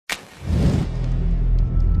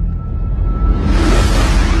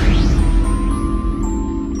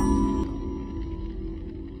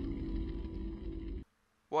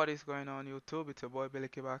What is going on YouTube? It's your boy Billy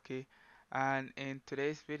Kibaki, and in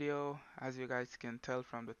today's video, as you guys can tell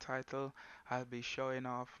from the title, I'll be showing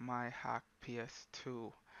off my hack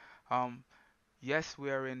PS2. Um, yes, we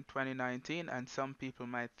are in 2019 and some people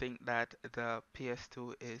might think that the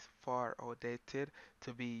PS2 is far outdated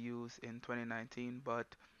to be used in 2019, but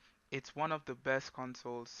it's one of the best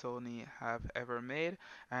consoles Sony have ever made,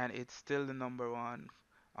 and it's still the number one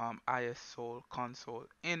highest sold console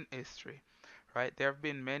in history. Right? There have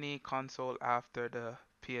been many console after the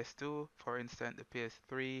PS2, for instance, the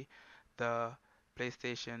PS3, the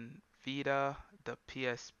PlayStation Vita, the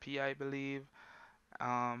PSP, I believe,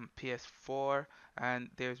 PS4, and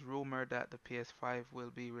there's rumor that the PS5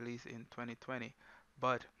 will be released in 2020.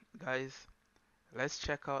 But guys, let's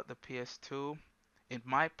check out the PS2. In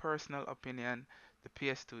my personal opinion, the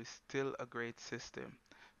PS2 is still a great system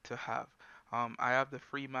to have. I have the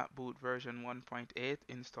free McBoot version 1.8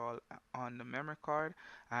 installed on the memory card,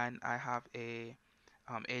 and I have a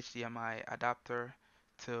HDMI adapter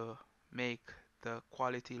to make the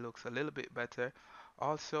quality looks a little bit better.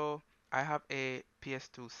 Also, I have a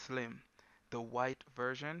PS2 Slim, the white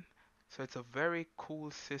version. So it's a very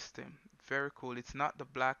cool system. Very cool. It's not the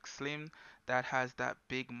black Slim that has that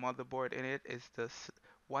big motherboard in it. It's the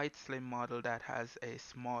white Slim model that has a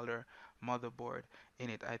smaller motherboard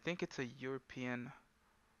in it. I think it's a European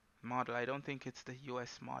model. I don't think it's the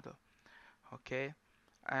US model. Okay.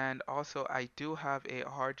 And also I do have a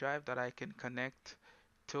hard drive that I can connect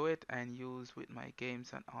to it and use with my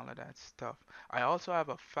games and all of that stuff. I also have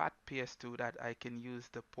a fat PS2 that I can use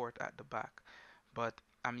the port at the back, but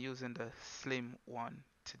I'm using the slim one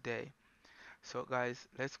today. So guys,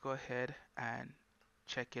 let's go ahead and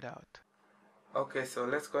check it out. Okay, so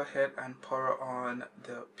let's go ahead and power on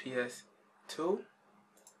the PS2.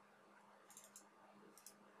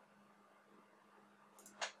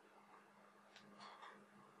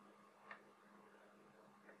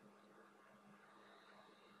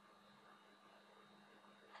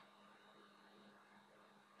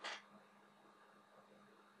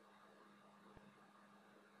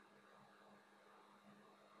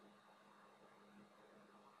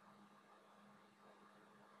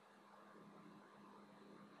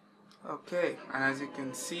 Okay, and as you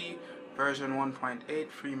can see, version 1.8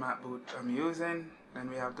 free MacBoot I'm using. Then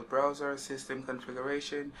we have the browser, system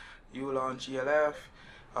configuration, ULaunch ELF,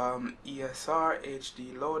 ESR,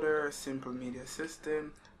 HD loader, simple media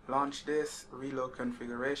system, launch this, reload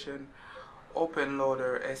configuration, open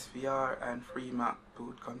loader, SVR, and free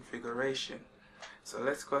MacBoot configuration. So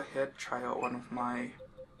let's go ahead try out one of my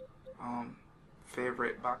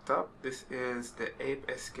favorite backup. This is the Ape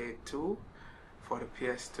Escape 2 for the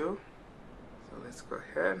PS2. So let's go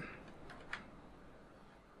ahead.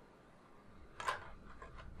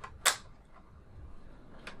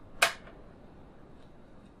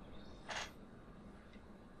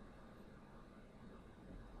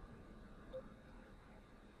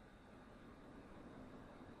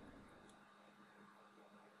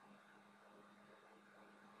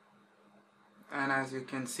 And as you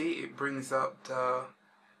can see, it brings up the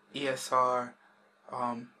ESR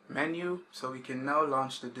menu, so we can now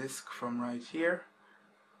launch the disk from right here.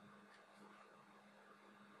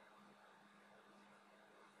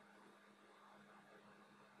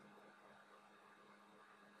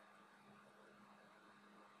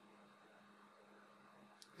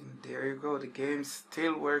 And there you go, the game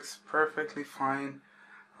still works perfectly fine.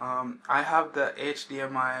 I have the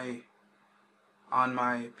HDMI on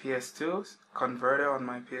my PS2, converter on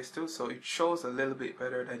my PS2, so it shows a little bit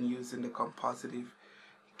better than using the compositive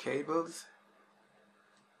cables.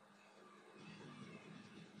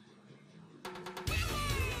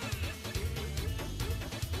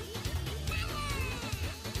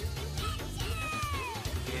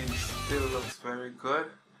 The game still looks very good.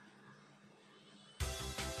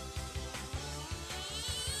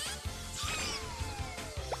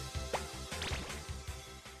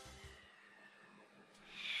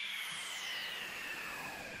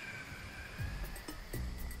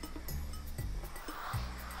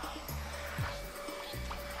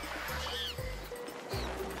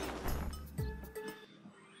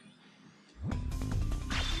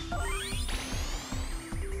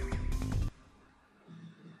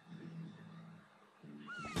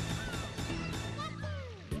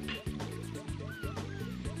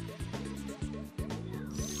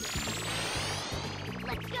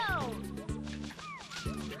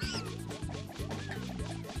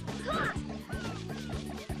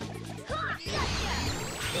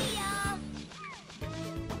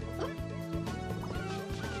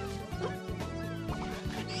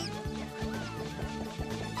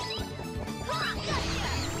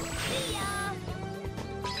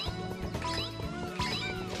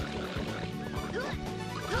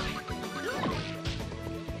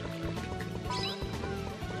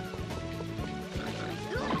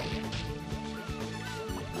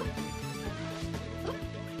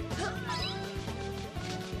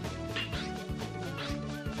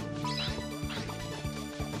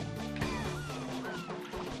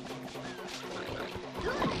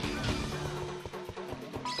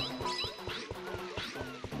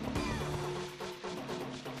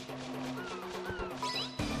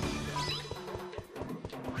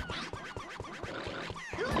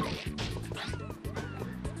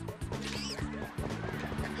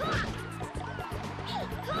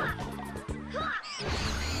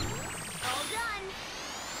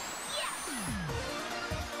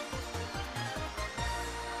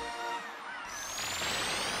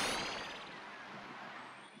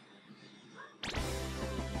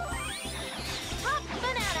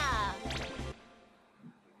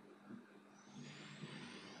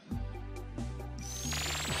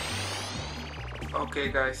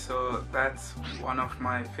 Okay guys, so that's one of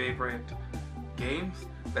my favorite games.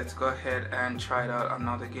 Let's go ahead and try out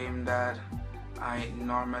another game that I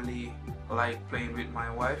normally like playing with my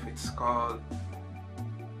wife. It's called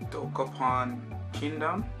Dokapon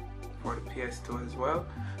Kingdom for the PS2 as well.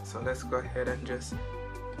 So let's go ahead and just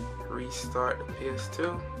restart the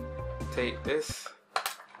PS2. Take this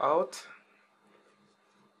out.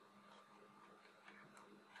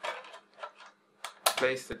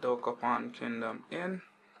 Place the Dokapon Kingdom in.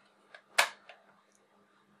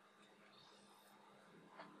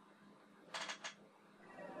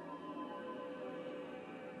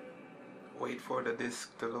 Wait for the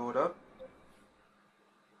disc to load up.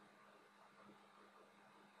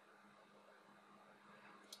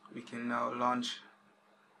 We can now launch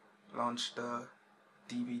the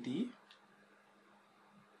DVD.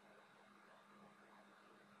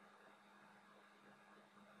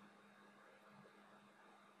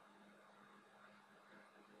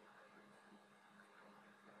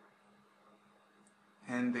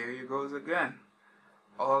 And there you goes again.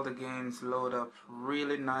 All the games load up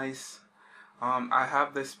really nice. I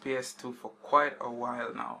have this PS2 for quite a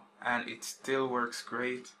while now and it still works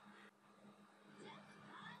great.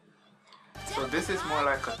 So this is more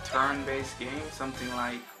like a turn-based game, something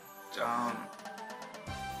like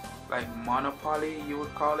Monopoly, you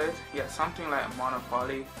would call it. Yeah, something like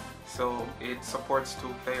Monopoly. So it supports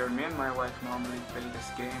 2-player. Me and my wife normally play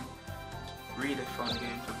this game. Really fun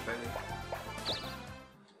game to play.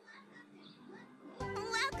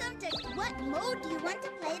 Welcome to what mode do you want to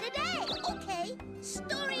play today? Okay,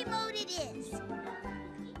 story mode it is.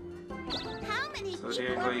 How many So people there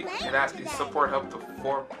you are go. playing It today? support up to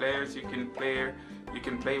 4 players. You can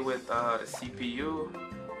play with the CPU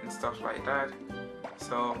and stuff like that.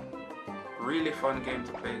 So really fun game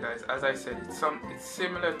to play, guys. As I said, it's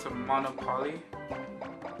similar to Monopoly,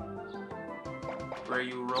 where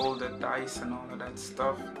you roll the dice and all of that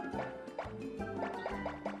stuff.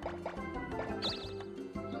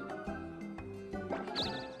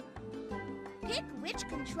 Pick which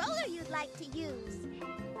controller you'd like to use.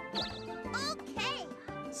 Okay,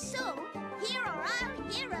 so here are our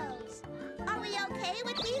heroes. Are we okay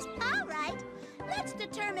with these? All right, let's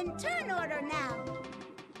determine turn order now.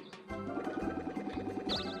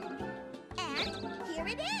 And here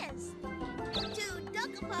it is. To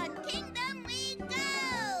Dokapon Kingdom we go!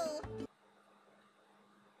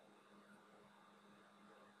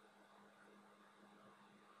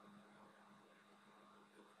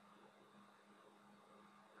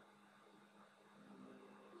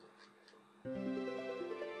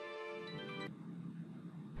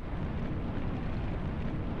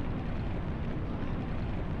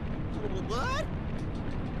 What?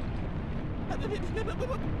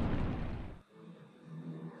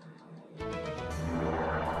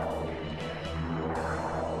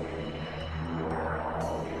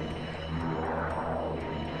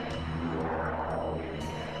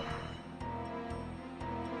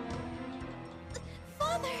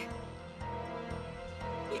 Father!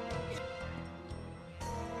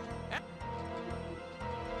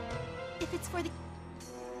 If it's for the...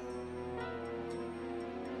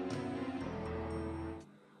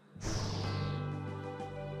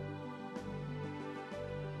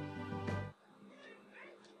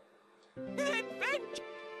 Adventure!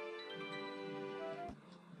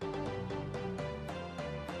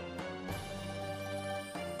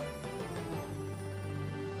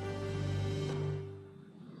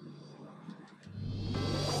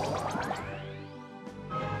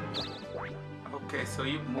 Okay, so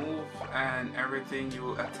you move and everything,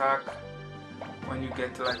 you attack. When you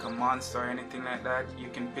get to like a monster or anything like that, you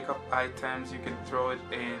can pick up items, you can throw it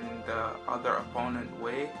in the other opponent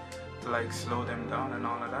way to like slow them down and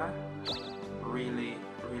all of that. Really,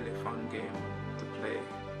 really fun game to play.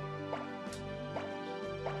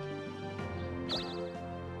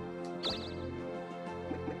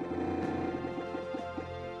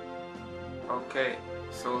 Okay,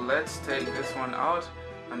 so let's take this one out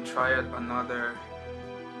and try out another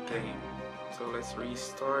game. So let's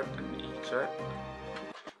restart and eject.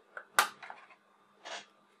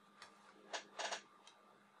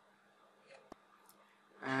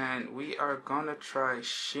 And we are gonna try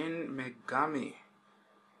Shin Megami.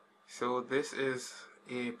 So this is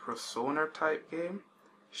a Persona type game.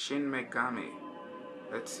 Shin Megami.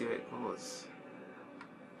 Let's see how it goes.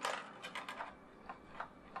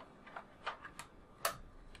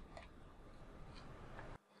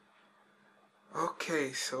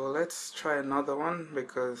 Okay, so let's try another one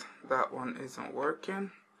because that one isn't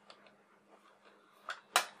working.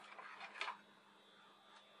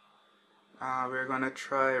 We're gonna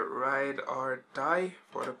try Ride or Die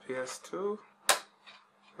for the PS2.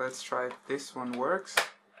 Let's try if this one works.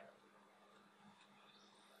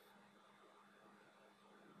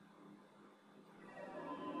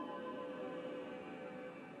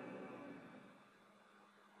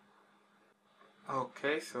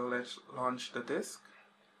 Okay, so let's launch the disk.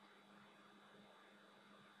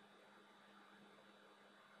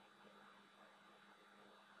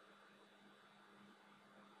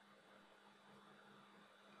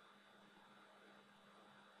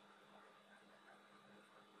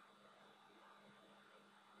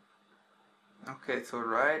 Okay, so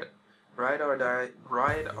ride or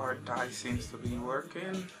die seems to be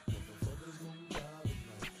working.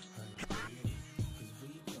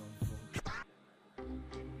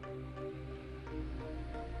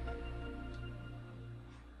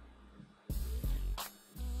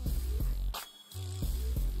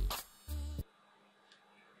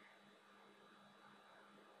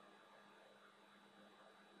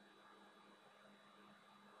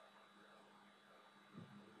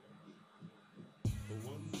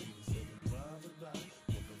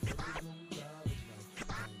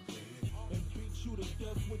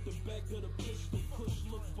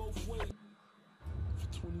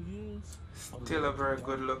 Still a very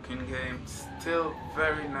good looking game, still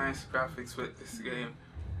very nice graphics with this game.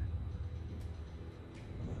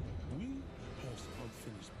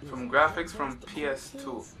 From graphics from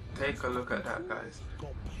PS2, take a look at that, guys.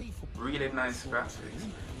 Really nice graphics.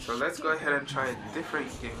 So let's go ahead and try a different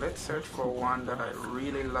game. Let's search for one that I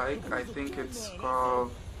really like. I think it's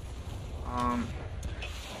called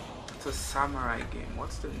it's a samurai game.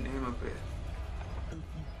 What's the name of it?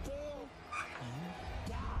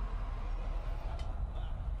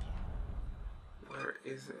 Where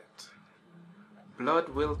is it? Blood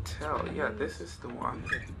Will Tell. Yeah, this is the one.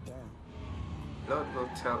 Blood Will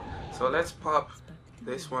Tell. So let's pop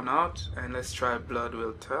this one out and let's try Blood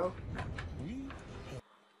Will Tell.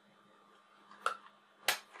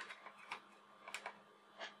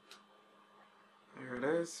 Here it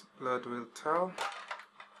is, Blood Will Tell.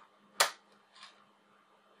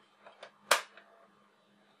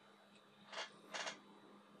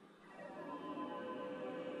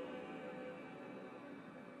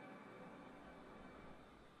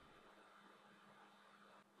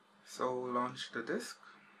 So launch the disk.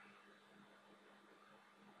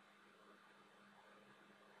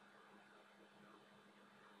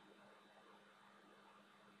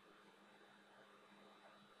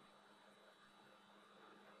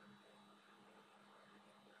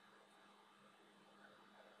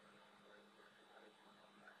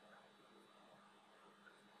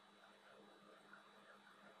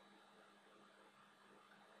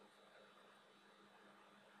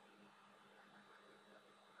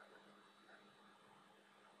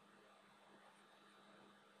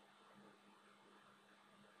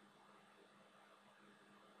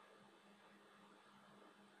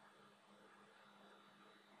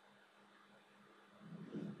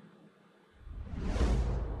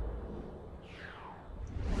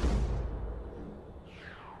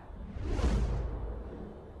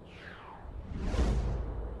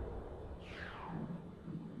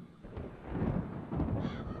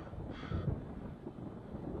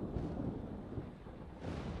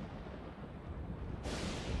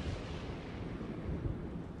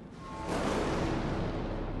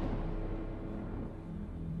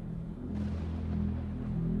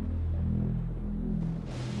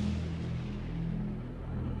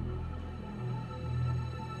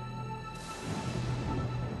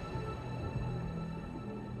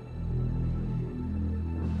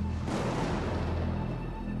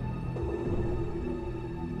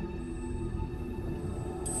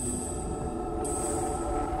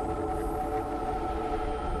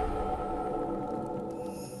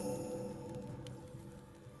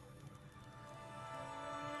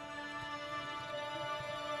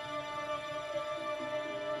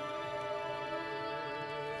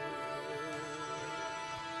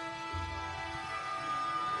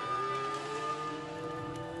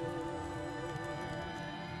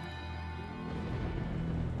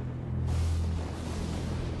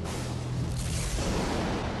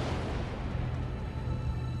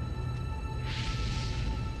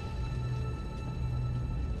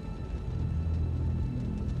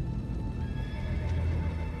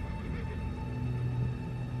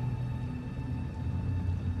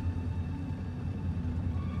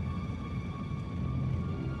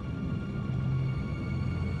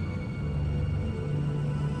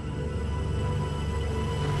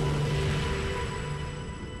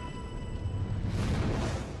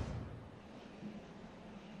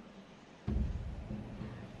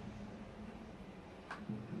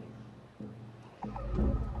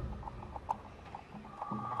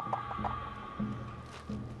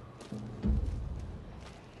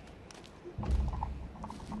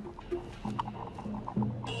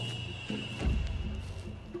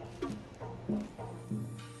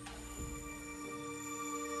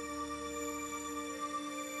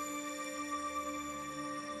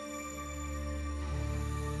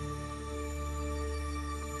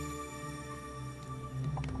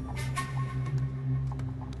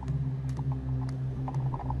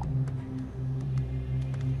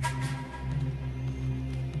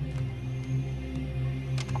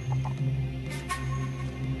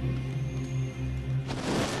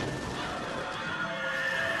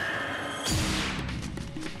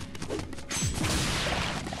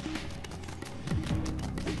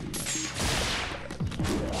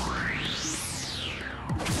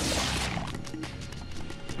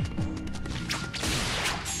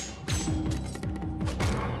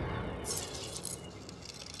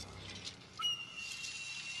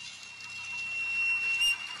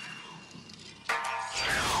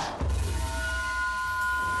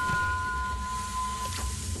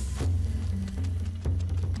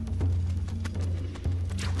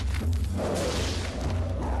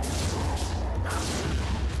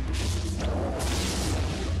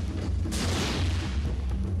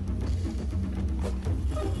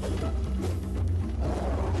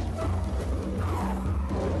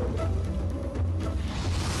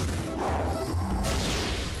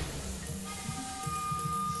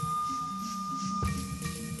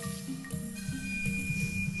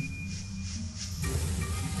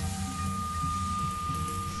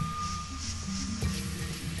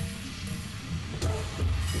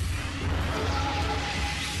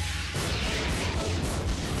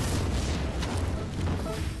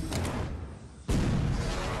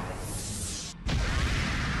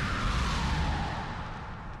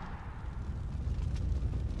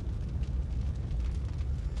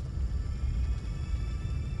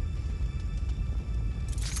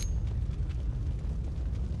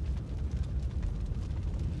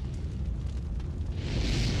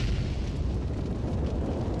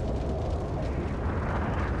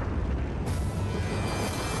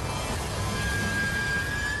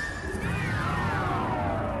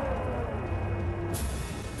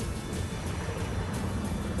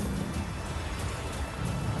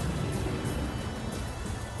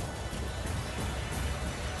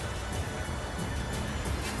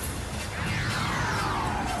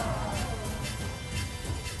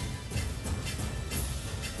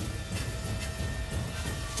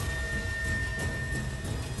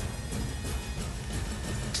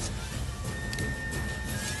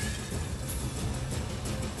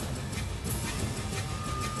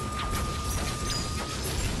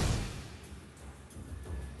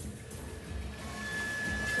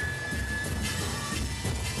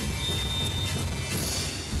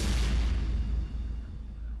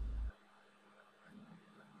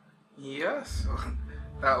 yeah, so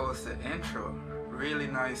that was the intro. Really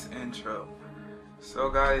nice intro. So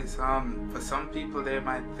guys, for some people, they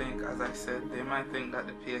might think, as I said, they might think that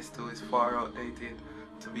the PS2 is far outdated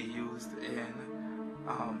to be used in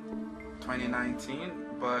 2019,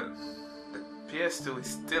 but the PS2 is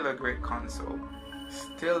still a great console,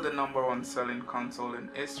 still the #1 selling console in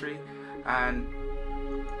history. And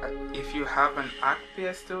if you have an ACK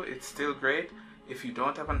PS2, it's still great. If you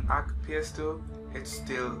don't have an ACK PS2, it's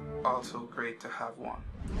still also great to have one.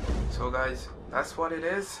 So guys, that's what it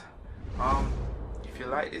is. If you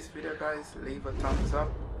like this video, guys, leave a thumbs up,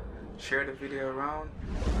 share the video around,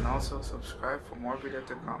 and also subscribe for more video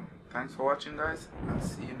to come. Thanks for watching, guys. I'll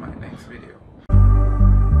see you in my next video.